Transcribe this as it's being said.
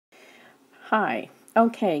Hi.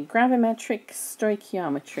 Okay, gravimetric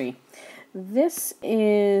stoichiometry. This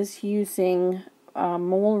is using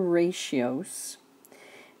mole ratios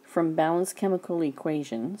from balanced chemical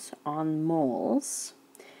equations on moles.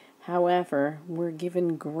 However, we're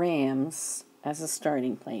given grams as a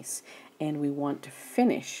starting place, and we want to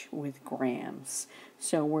finish with grams.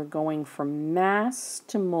 So we're going from mass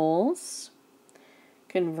to moles,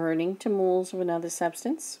 converting to moles of another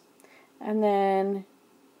substance, and then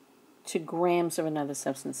to grams of another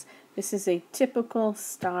substance. This is a typical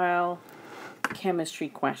style chemistry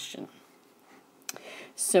question.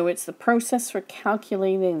 So it's the process for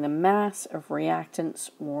calculating the mass of reactants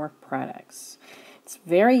or products. It's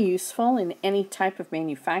very useful in any type of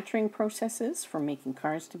manufacturing processes, from making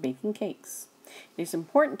cars to baking cakes. It is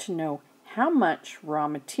important to know how much raw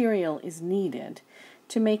material is needed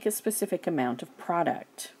to make a specific amount of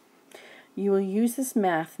product. You will use this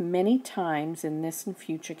math many times in this and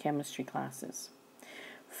future chemistry classes.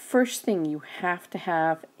 First thing, you have to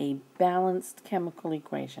have a balanced chemical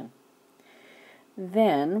equation.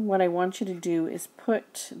 Then, what I want you to do is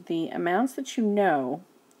put the amounts that you know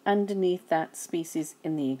underneath that species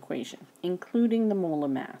in the equation, including the molar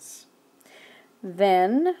mass.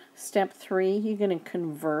 Then, step 3, you're going to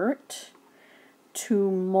convert to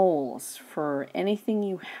moles for anything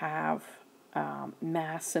you have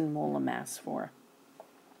mass and molar mass for.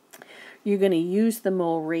 You're going to use the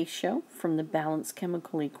mole ratio from the balanced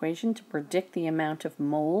chemical equation to predict the amount of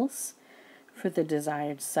moles for the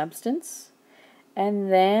desired substance,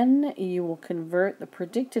 and then you will convert the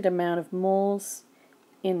predicted amount of moles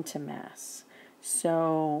into mass.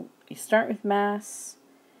 So you start with mass,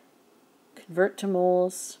 convert to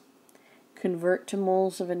moles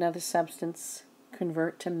of another substance,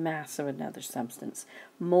 convert to mass of another substance.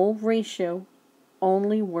 Mole ratio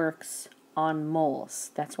only works on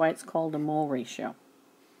moles. That's why it's called a mole ratio.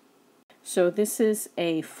 So this is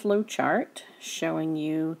a flow chart showing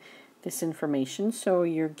you this information. So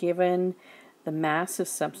you're given the mass of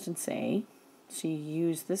substance A. So you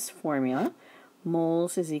use this formula.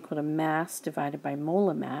 Moles is equal to mass divided by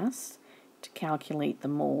molar mass to calculate the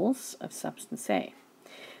moles of substance A.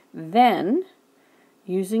 Then,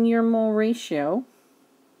 using your mole ratio,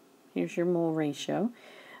 here's your mole ratio,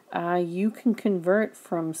 you can convert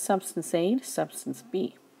from substance A to substance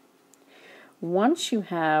B. Once you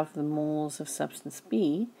have the moles of substance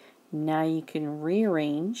B, now you can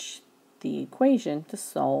rearrange the equation to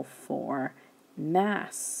solve for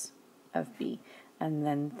mass of B, and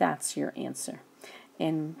then that's your answer.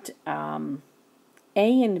 And A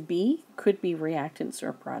and B could be reactants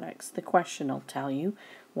or products. The question will tell you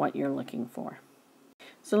what you're looking for.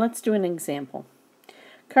 So let's do an example.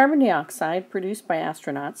 Carbon dioxide produced by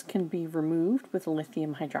astronauts can be removed with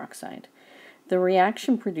lithium hydroxide. The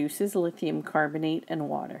reaction produces lithium carbonate and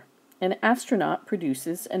water. An astronaut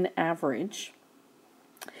produces an average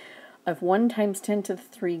of 1 ×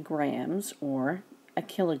 10⁻³ grams, or a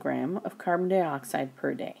kilogram, of carbon dioxide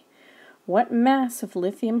per day. What mass of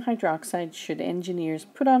lithium hydroxide should engineers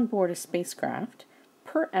put on board a spacecraft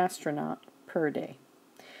per astronaut per day?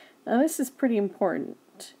 Now this is pretty important.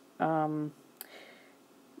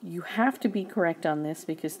 You have to be correct on this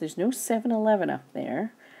because there's no 7-Eleven up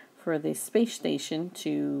there for the space station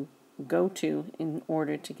to go to in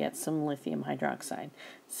order to get some lithium hydroxide.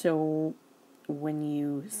 So when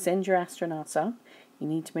you send your astronauts up, you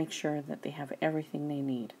need to make sure that they have everything they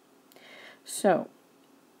need. So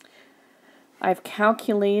I've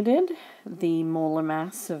calculated the molar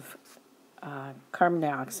mass of carbon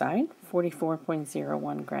dioxide,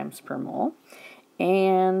 44.01 grams per mole,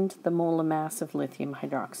 and the molar mass of lithium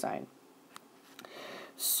hydroxide.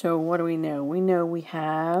 So what do we know? We know we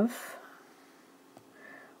have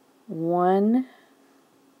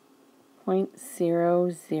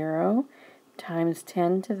 1.00 times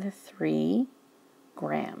 10⁻³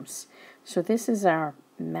 grams. So this is our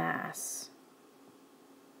mass,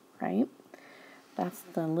 right? That's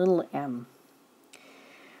the little m.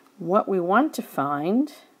 What we want to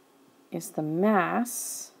find is the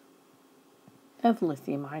mass of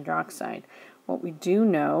lithium hydroxide. What we do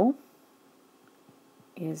know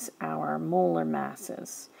is our molar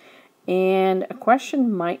masses. And a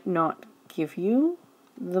question might not give you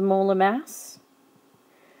the molar mass,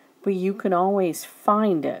 but you can always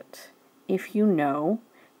find it if you know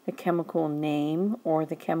the chemical name or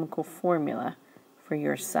the chemical formula for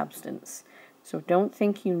your substance. So don't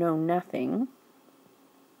think you know nothing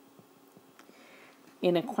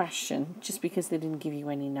in a question just because they didn't give you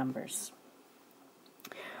any numbers.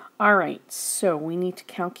 Alright, so we need to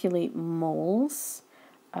calculate moles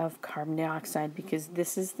of carbon dioxide because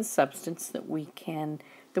this is the substance that we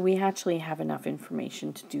actually have enough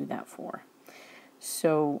information to do that for.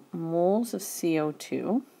 So moles of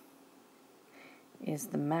CO2 is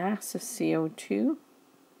the mass of CO2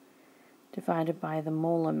 divided by the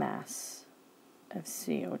molar mass of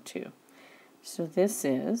CO2. So this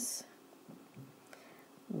is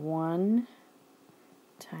 1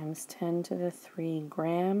 times 10 to the 3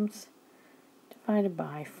 grams divided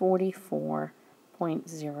by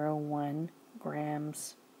 44.01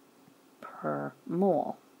 grams per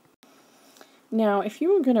mole. Now, if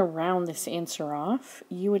you were going to round this answer off,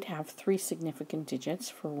 you would have 3 significant digits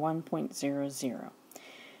for 1.00.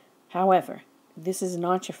 However, this is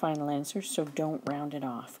not your final answer, so don't round it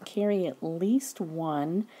off. Carry at least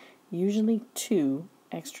 1, usually 2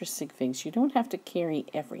 extra sig figs. You don't have to carry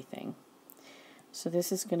everything. So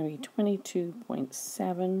this is going to be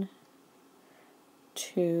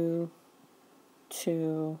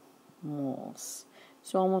 22.722 moles.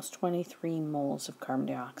 So almost 23 moles of carbon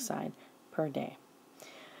dioxide per day.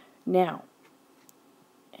 Now,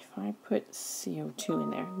 if I put CO2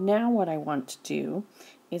 in there, now what I want to do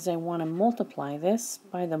is I want to multiply this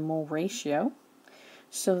by the mole ratio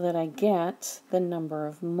so that I get the number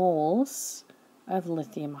of moles of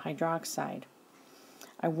lithium hydroxide.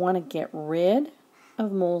 I want to get rid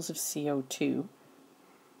of moles of CO2.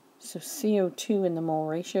 So CO2 in the mole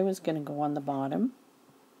ratio is going to go on the bottom,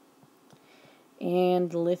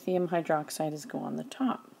 and lithium hydroxide is going on the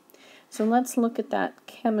top. So let's look at that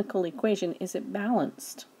chemical equation. Is it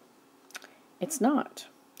balanced? It's not.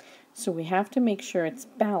 So we have to make sure it's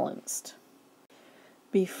balanced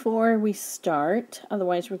before we start,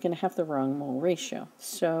 otherwise we're going to have the wrong mole ratio.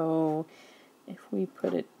 So if we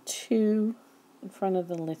put a 2 in front of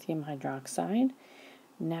the lithium hydroxide,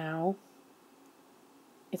 now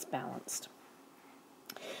it's balanced.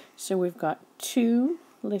 So we've got 2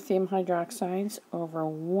 lithium hydroxides over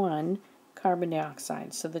 1 carbon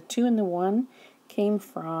dioxide. So the 2 and the 1 came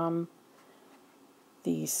from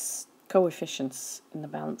these coefficients in the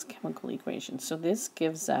balanced chemical equation. So this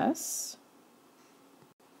gives us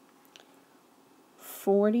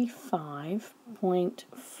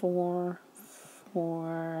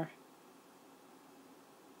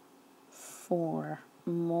 45.444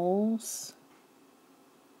 moles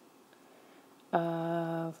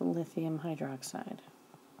of lithium hydroxide,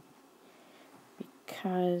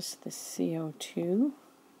 because the CO2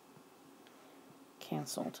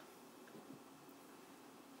 canceled.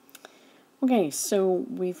 Okay, so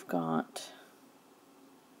we've got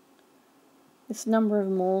this number of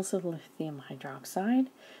moles of lithium hydroxide.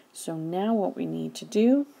 So now what we need to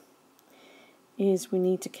do is we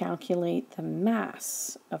need to calculate the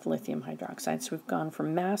mass of lithium hydroxide. So we've gone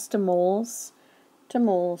from mass to moles, and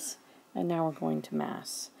now we're going to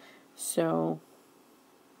mass. So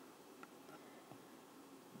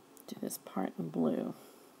do this part in blue.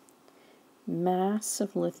 Mass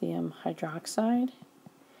of lithium hydroxide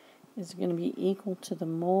is going to be equal to the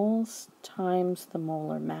moles times the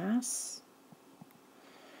molar mass.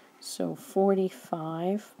 So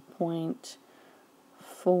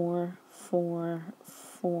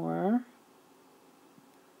 45.444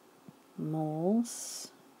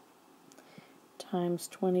 moles times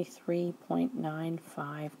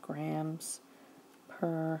 23.95 grams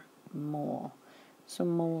per mole. So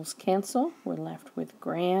moles cancel, we're left with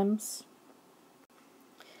grams.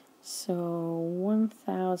 So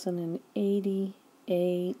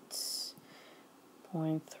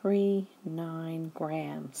 1088.39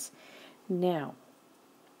 grams. Now,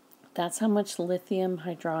 that's how much lithium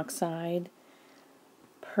hydroxide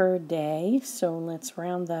per day. So let's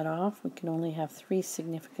round that off. We can only have 3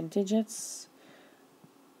 significant digits.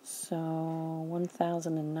 So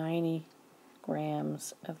 1090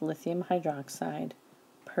 grams of lithium hydroxide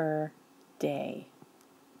per day.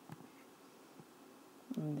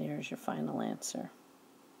 And there's your final answer.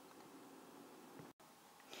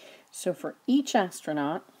 So for each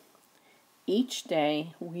astronaut, each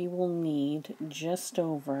day we will need just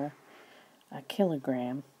over a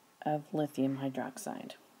kilogram of lithium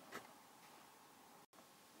hydroxide.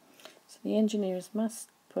 So the engineers must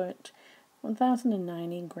put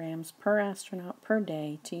 1090 grams per astronaut per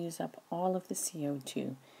day to use up all of the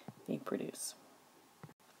CO2 they produce.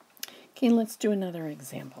 Okay, let's do another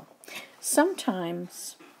example.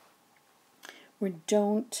 Sometimes we're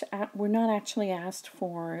not actually asked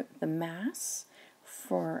for the mass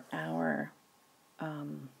for our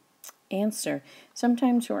answer.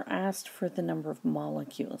 Sometimes we're asked for the number of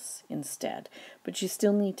molecules instead, but you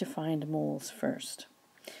still need to find moles first.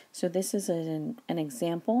 So this is an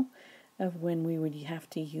example of when we would have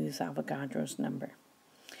to use Avogadro's number.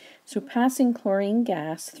 So passing chlorine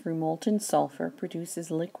gas through molten sulfur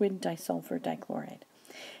produces liquid disulfur dichloride.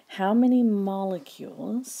 How many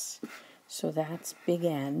molecules? So that's big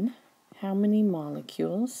N. How many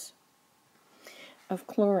molecules of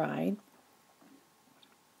chloride,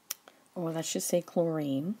 or let's just say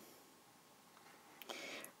chlorine,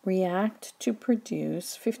 react to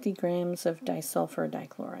produce 50 grams of disulfur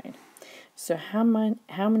dichloride? So how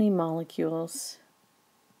many molecules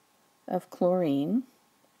of chlorine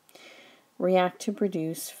react to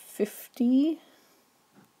produce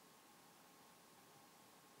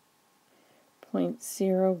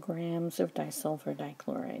 50.0 grams of disulfur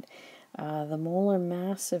dichloride? The molar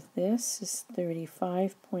mass of this is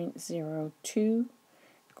 35.02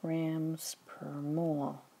 grams per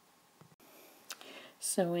mole.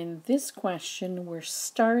 So in this question, we're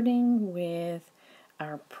starting with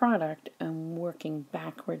our product and working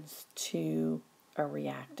backwards to a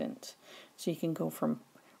reactant. So you can go from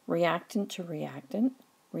reactant to reactant,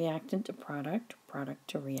 reactant to product, product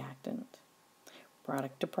to reactant,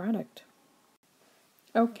 product to product.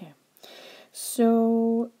 Okay,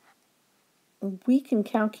 so we can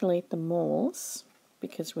calculate the moles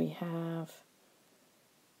because we have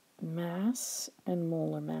mass and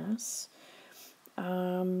molar mass.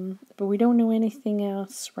 But we don't know anything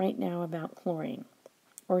else right now about chlorine,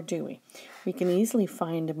 or do we? We can easily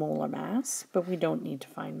find a molar mass, but we don't need to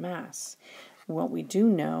find mass. What we do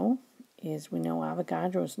know is we know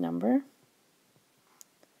Avogadro's number,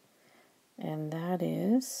 and that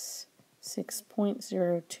is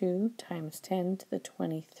 6.02 times 10 to the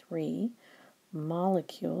 23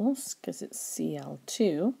 molecules, because it's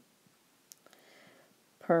Cl2,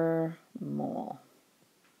 per mole.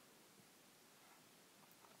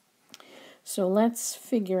 So let's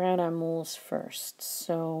figure out our moles first.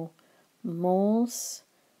 So moles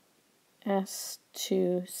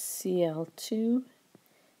S2Cl2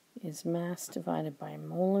 is mass divided by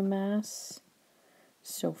molar mass.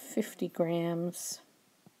 So 50 grams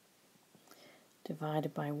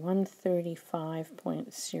divided by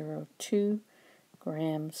 135.02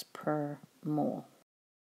 grams per mole.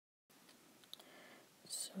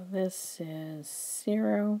 So this is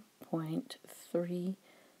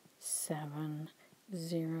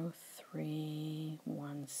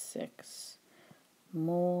 0.370316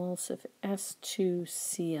 moles of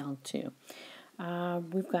S2Cl2.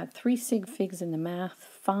 We've got 3 sig figs in the mass,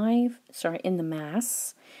 5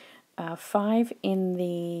 in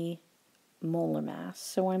the molar mass,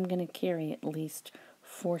 so I'm going to carry at least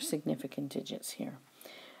 4 significant digits here.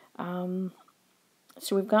 So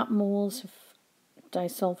we've got moles of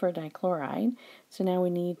disulfur dichloride, so now we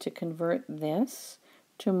need to convert this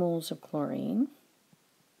to moles of chlorine.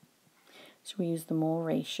 So we use the mole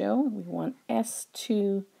ratio. We want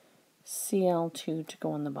S2Cl2 to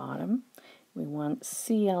go on the bottom. We want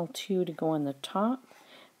Cl2 to go on the top.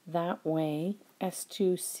 That way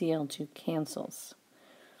S2Cl2 cancels.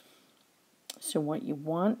 So what you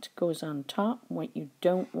want goes on top, what you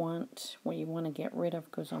don't want, what you want to get rid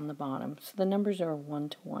of goes on the bottom. So the numbers are 1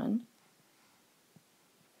 to 1.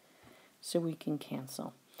 So we can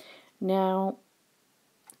cancel. Now,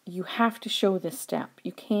 you have to show this step.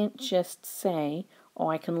 You can't just say, oh,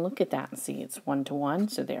 I can look at that and see it's 1 to 1,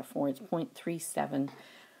 so therefore it's 0.37,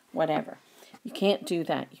 whatever. You can't do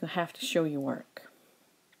that. You have to show your work.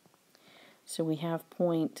 So we have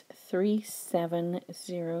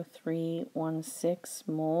 0.370316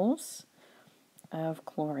 moles of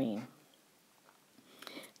chlorine.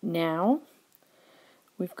 Now,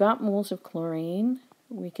 we've got moles of chlorine.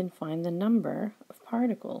 We can find the number of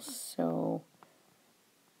particles. So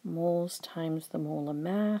moles times the molar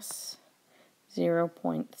mass,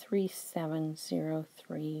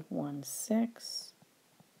 0.370316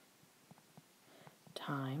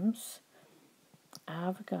 times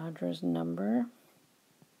Avogadro's number,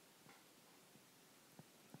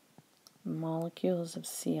 molecules of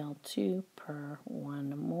Cl2 per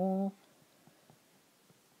 1 mole.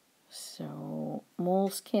 So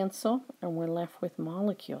moles cancel and we're left with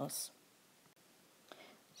molecules.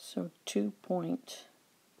 So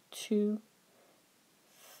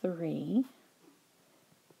 2.23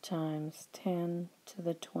 times 10 to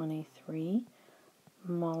the 23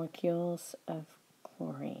 molecules of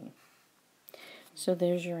chlorine. So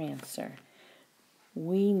there's your answer.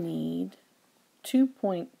 We need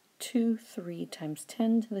 2.23 times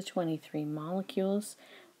 10 to the 23 molecules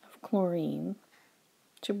of chlorine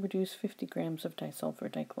to produce 50 grams of disulfur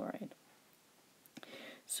dichloride.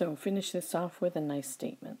 So finish this off with a nice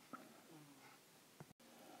statement.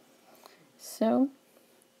 So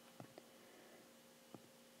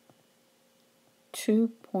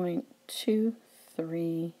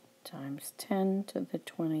 2.23 times 10 to the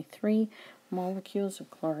 23 molecules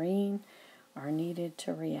of chlorine are needed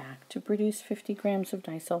to react to produce 50 grams of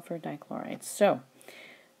disulfur dichloride. So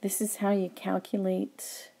This is how you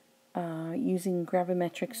calculate using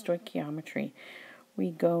gravimetric stoichiometry.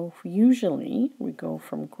 Usually we go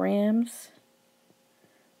from grams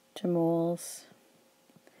to moles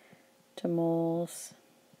to moles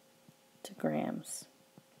to grams.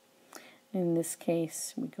 In this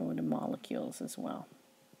case, we go to molecules as well.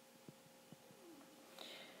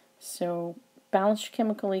 So, balance your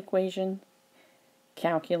chemical equation,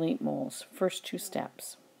 calculate moles. First two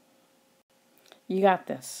steps. You got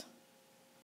this.